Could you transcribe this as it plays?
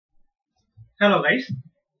Hello guys,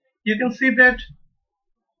 you can see that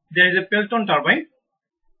there is a Pelton turbine,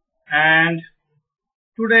 and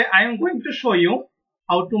today I am going to show you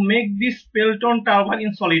how to make this Pelton turbine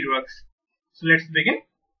in SolidWorks. So let's begin.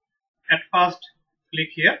 At first click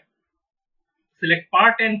here, select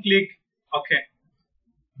part and click OK.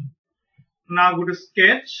 Now go to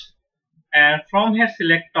sketch, and from here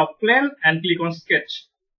select top plane and click on sketch.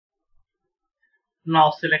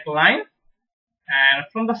 Now select line, and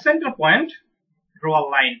from the center point draw a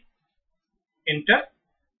line. Enter.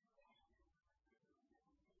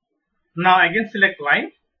 Now again select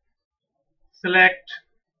line, select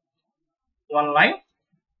one line,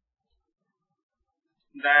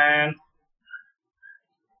 then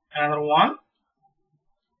another one,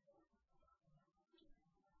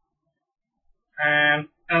 and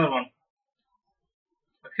another one.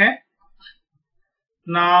 Okay.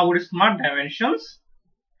 Now with smart dimensions,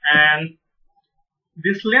 and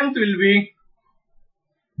this length will be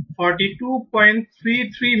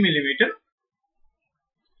 42.33 millimeter.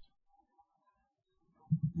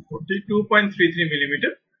 42.33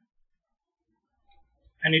 millimeter,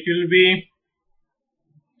 and it will be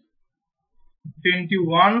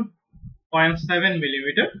 21.7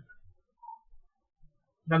 millimeter.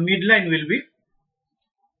 The midline will be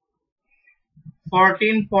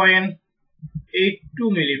 14.82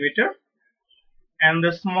 millimeter, and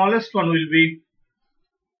the smallest one will be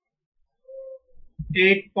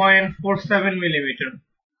 8.47 millimeter.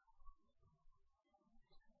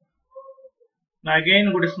 Now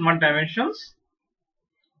again go to smart dimensions,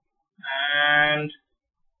 and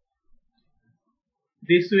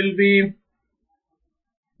this will be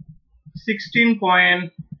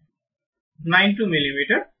 16.92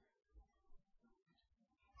 millimeter.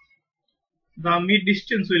 The mid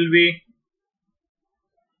distance will be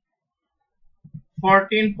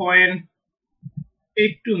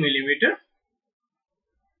 14.82 millimeter,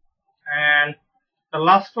 and the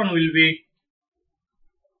last one will be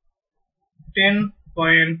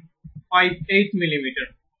 10.58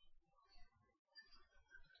 millimeter.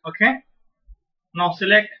 Okay. Now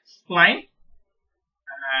select spline,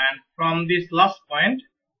 and from this last point,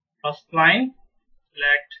 first line,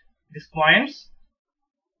 select these points.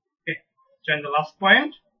 Okay. Join the last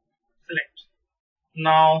point. Select.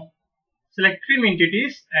 Now select trim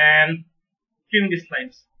entities and trim these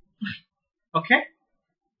lines. Okay.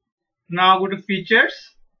 Now go to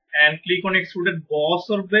features and click on extruded boss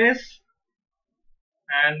or base,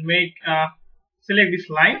 and select this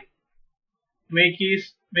line, make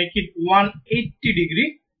it 180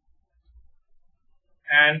 degree,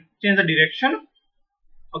 and change the direction.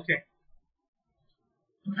 Okay.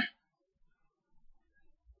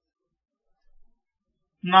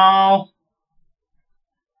 Now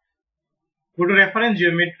go to reference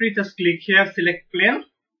geometry, just click here, select plane,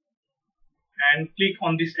 and click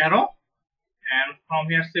on this arrow, and from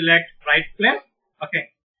here select right plane.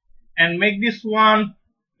 Okay, and make this one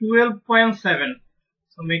 12.7,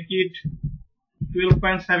 so make it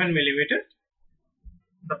 12.7 millimeter,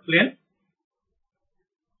 the plane.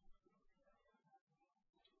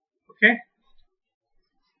 Okay.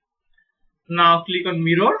 Now click on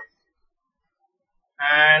mirror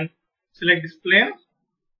and select this plane,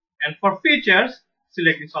 and for features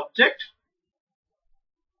select this object.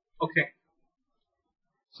 Okay,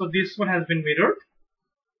 so this one has been mirrored.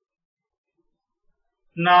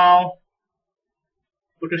 Now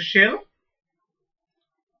go to shell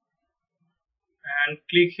and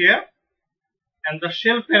click here, and the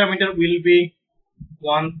shell parameter will be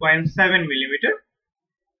 1.7 millimeter.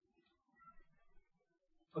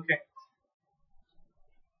 Okay.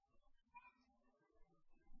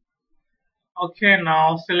 Okay,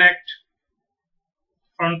 now select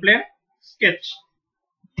front plane, sketch,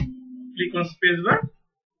 click on spacebar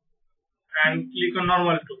and click on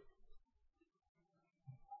normal tool.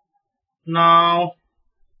 Now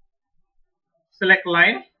select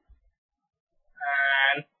line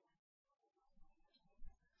and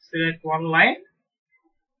select one line,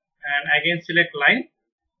 and again select line.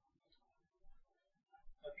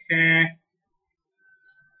 Okay,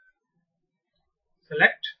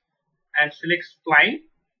 select and select spline,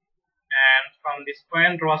 and from this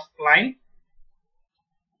point draw a spline.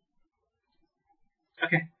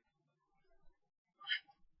 Okay.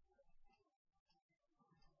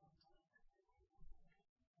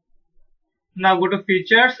 Now go to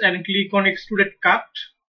features and click on extruded cut,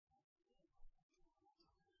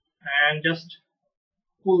 and just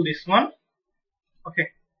pull this one.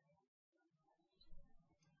 Okay.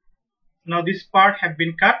 Now this part have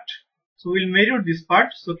been cut, so we'll mirror this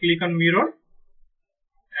part. So click on mirror,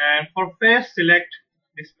 and for face select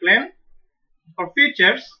this plane. For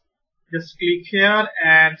features just click here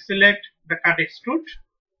and select the cut extrude.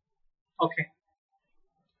 Okay,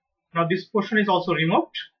 now this portion is also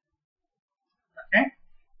removed. Okay,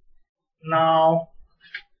 now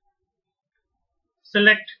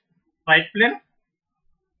select right plane,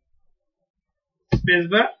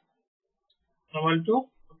 spacebar, normal to.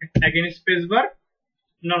 Okay, again spacebar,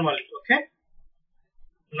 normal to. Okay,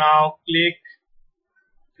 now click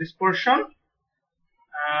this portion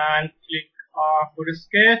and click go to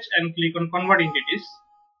sketch and click on convert entities.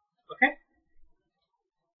 Okay,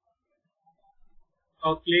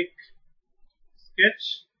 now click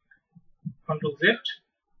sketch, Ctrl Z.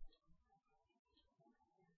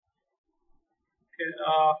 Okay,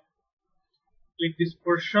 click this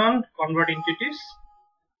portion, convert entities.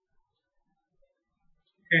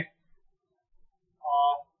 Okay,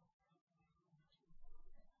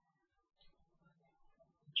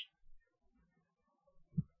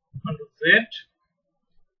 Ctrl Z.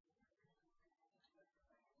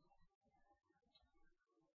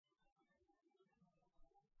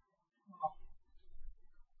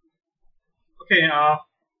 Okay,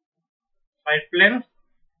 right plane,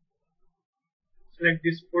 select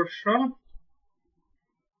this portion,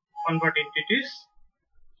 convert entities.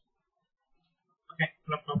 Okay,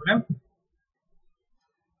 no problem.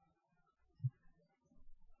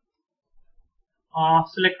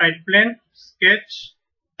 Select right plane, sketch,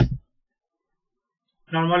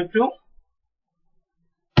 normal to,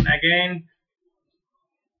 again.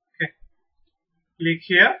 Okay, click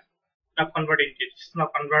here. Now convert entities. Now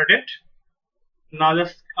convert it. Now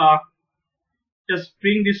just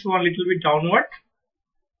bring this one a little bit downward.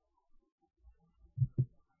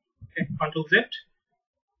 Okay, Ctrl Z.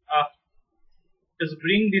 Just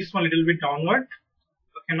bring this one a little bit downward.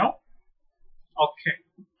 Okay, now. Okay.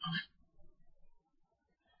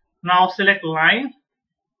 Now select line,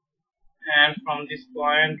 and from this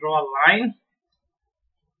point draw a line.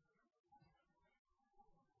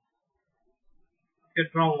 Okay,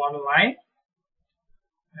 draw one line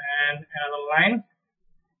and another line.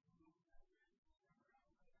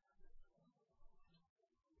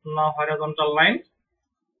 Now horizontal line.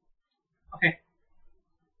 Okay.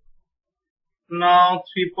 Now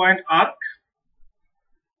 3-point arc.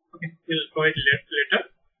 Okay, we'll draw it later.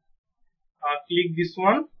 Click this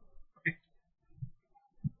one. Okay.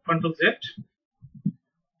 Ctrl Z.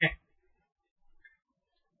 Okay.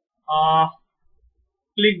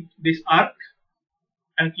 Click this arc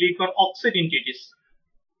and click on offset entities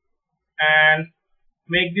and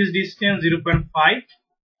make this distance 0.5.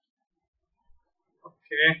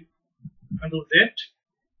 Okay. Ctrl Z.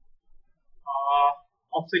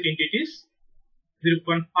 Offset entities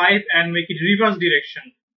 0.5 and make it reverse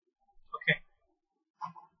direction. Okay.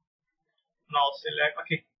 Now select.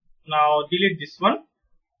 Okay. Now delete this one.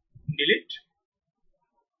 Delete.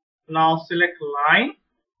 Now select line,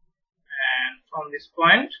 and from this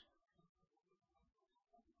point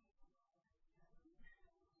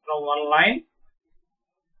draw one line.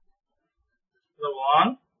 The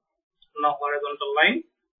one. Now horizontal line.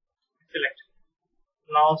 Select.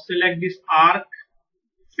 Now select this arc.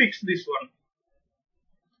 Fix this one.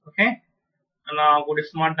 Okay, and now go to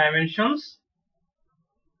smart dimensions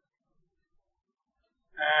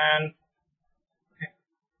and okay,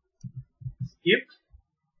 skip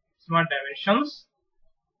smart dimensions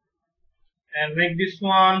and make this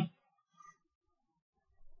one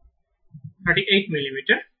 38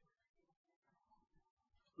 millimeter.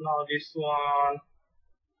 Now this one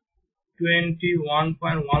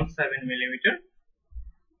 21.17 millimeter.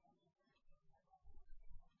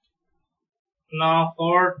 Now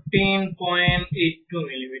 14.82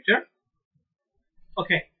 millimeter.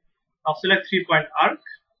 Okay, now select 3-point arc.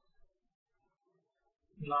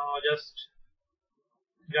 Now just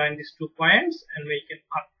join these 2 points and make an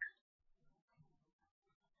arc.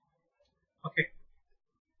 Okay,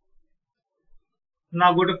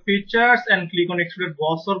 now go to features and click on extruded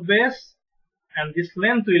boss or base, and this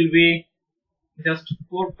length will be just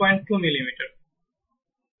 4.2 millimeter.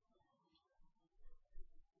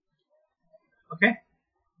 Okay,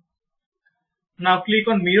 now click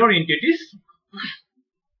on mirror entities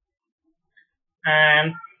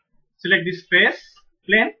and select this face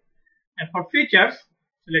plane, and for features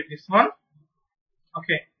select this one.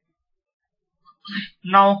 Okay,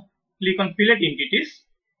 now click on fillet entities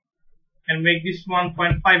and make this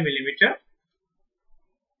 1.5 millimeter.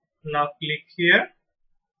 Now click here.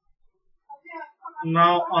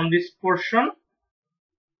 Now on this portion,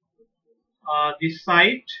 this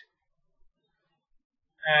side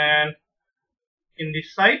and in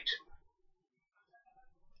this side,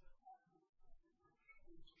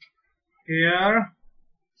 here,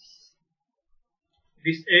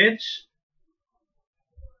 this edge,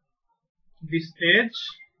 this edge,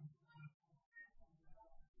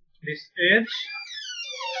 this edge,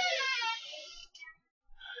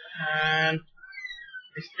 and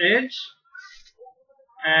this edge,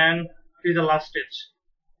 and this is the last edge.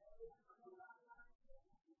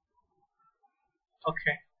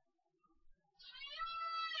 Okay.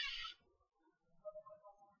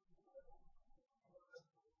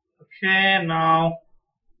 Okay, now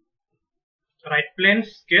right plane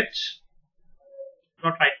sketch,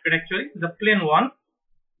 not right plane actually, the plane one,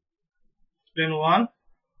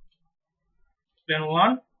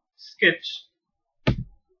 sketch,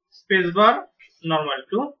 spacebar, normal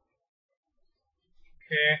to,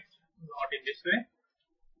 okay, not in this way,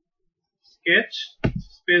 sketch,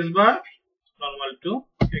 spacebar, normal to,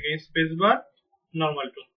 again spacebar, normal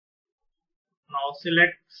to. Now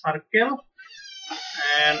select circle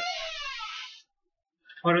and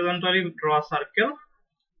horizontally draw a circle.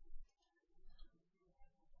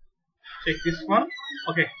 Check this one.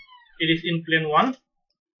 Okay, it is in plane 1.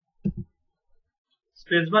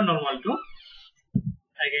 Spacebar, normal to.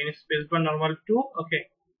 Again spacebar, normal to. Okay.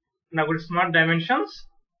 Now go to smart dimensions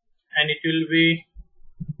and it will be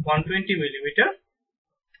 120 millimeter.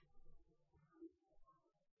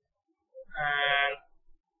 And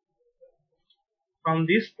from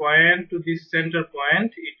this point to this center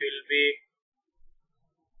point it will be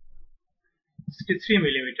 63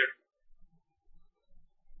 millimeter.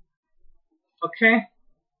 Okay.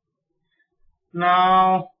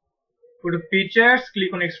 Now go to features,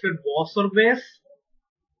 click on extrude boss or base,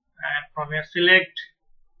 and from here select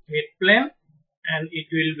mid plane, and it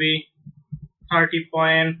will be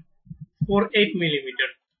 30.48 millimeter.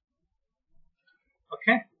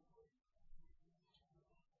 Okay.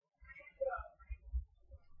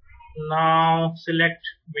 Now select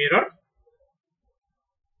mirror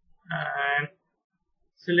and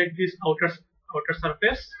select this outer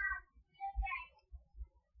surface.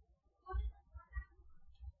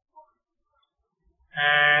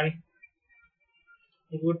 And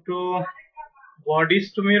go to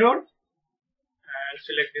bodies to mirror and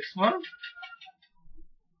select this one.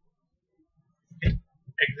 Okay.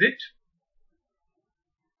 Exit.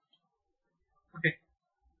 Okay.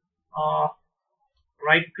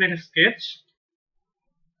 Right plane sketch.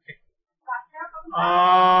 Okay.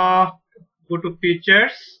 Go to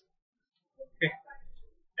features. Okay.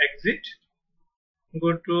 Exit.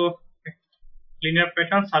 Go to linear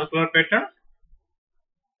pattern, circular pattern.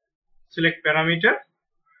 Select parameter,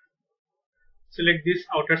 select this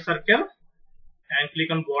outer circle and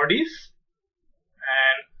click on bodies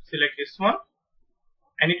and select this one,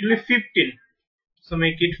 and it will be 15, so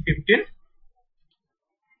make it 15.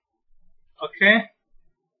 Okay.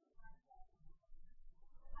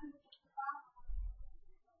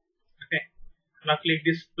 Okay, now click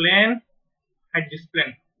this plane, hide this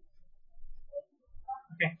plane.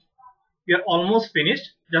 Okay, we are almost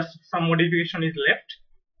finished, just some modification is left.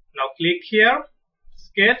 Now click here,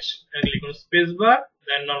 sketch, and click on spacebar,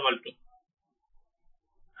 then normal to.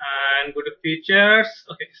 And go to features,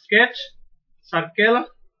 okay, sketch, circle,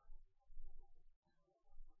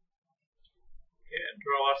 okay,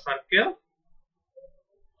 draw a circle,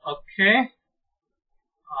 okay,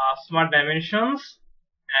 smart dimensions,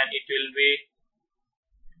 and it will be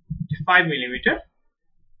 5 millimeter.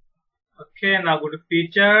 Okay, now go to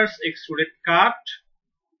features, extruded cut,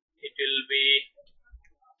 it will be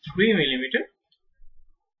 3 millimeter.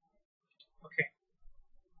 Okay.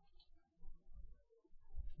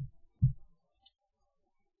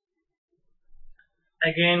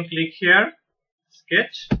 Again click here,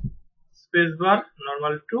 sketch, spacebar,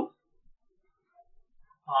 normal to,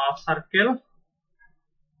 circle,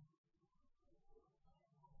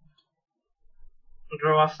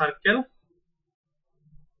 draw a circle.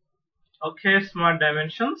 Okay, smart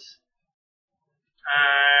dimensions,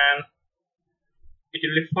 and it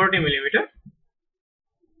will be 40 millimeter.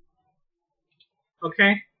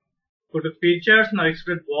 Okay, go to features, now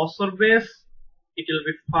extrude boss or base, it will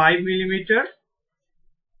be 5 millimeter.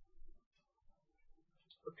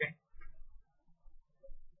 Okay.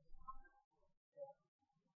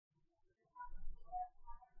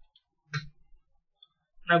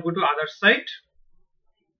 Now go to other side,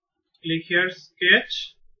 click here,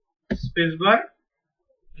 sketch, spacebar,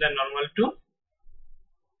 then normal to,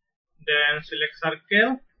 then select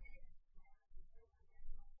circle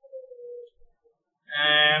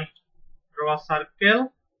and draw a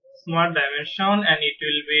circle, smart dimension, and it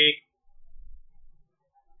will be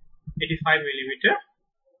 85 millimeter,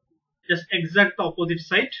 just exact opposite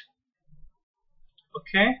side.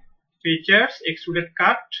 Okay, features, extruded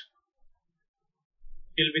cut,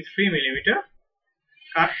 it will be 3 millimeter.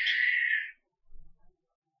 cut.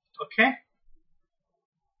 Okay,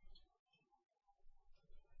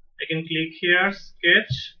 I can click here,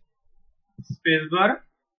 sketch, spacebar,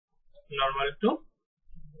 normal to,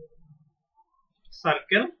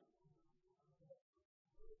 circle,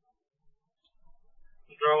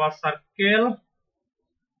 draw a circle.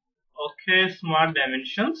 Okay, smart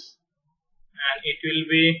dimensions, and it will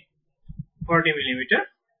be 40 millimeter.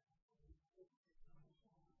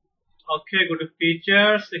 Okay, go to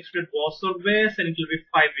features, extrude boss or base, and it will be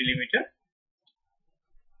 5 millimeter.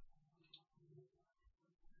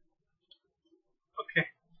 Okay,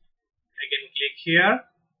 I can click here,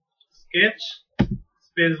 sketch,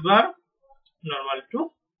 spacebar, normal to,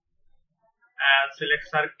 and select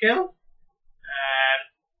circle, and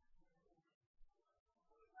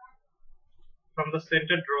from the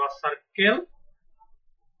center draw a circle.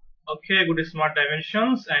 Okay, go to smart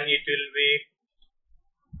dimensions, and it will be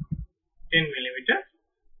 10 millimeter.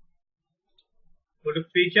 Go to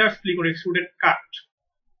features, click on extruded cut,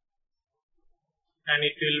 and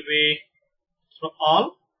it will be through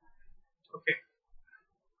all. Okay.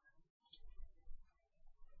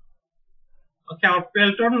 Okay, our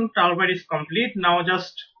Pelton turbine is complete. Now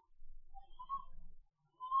just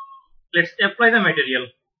let's apply the material.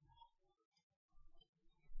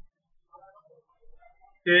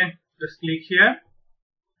 Okay, just click here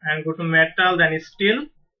and go to metal, then steel, and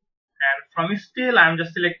from steel I am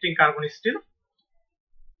just selecting carbon steel.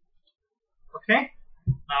 Okay,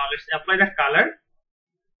 now let's apply the color,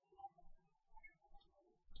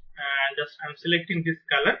 and just I'm selecting this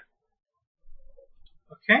color.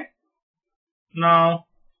 Okay, now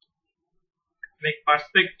make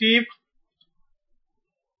perspective,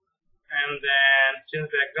 and then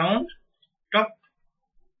change background, top.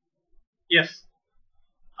 Yes,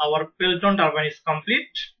 our Pelton turbine is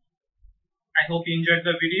complete. I hope you enjoyed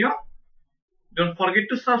the video. Don't forget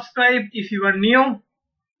to subscribe if you are new.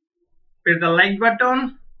 Press the like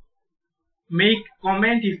button. Make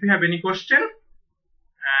comment if you have any question.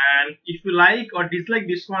 And if you like or dislike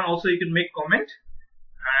this one, also you can make comment.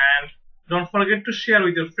 And don't forget to share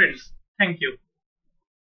with your friends. Thank you.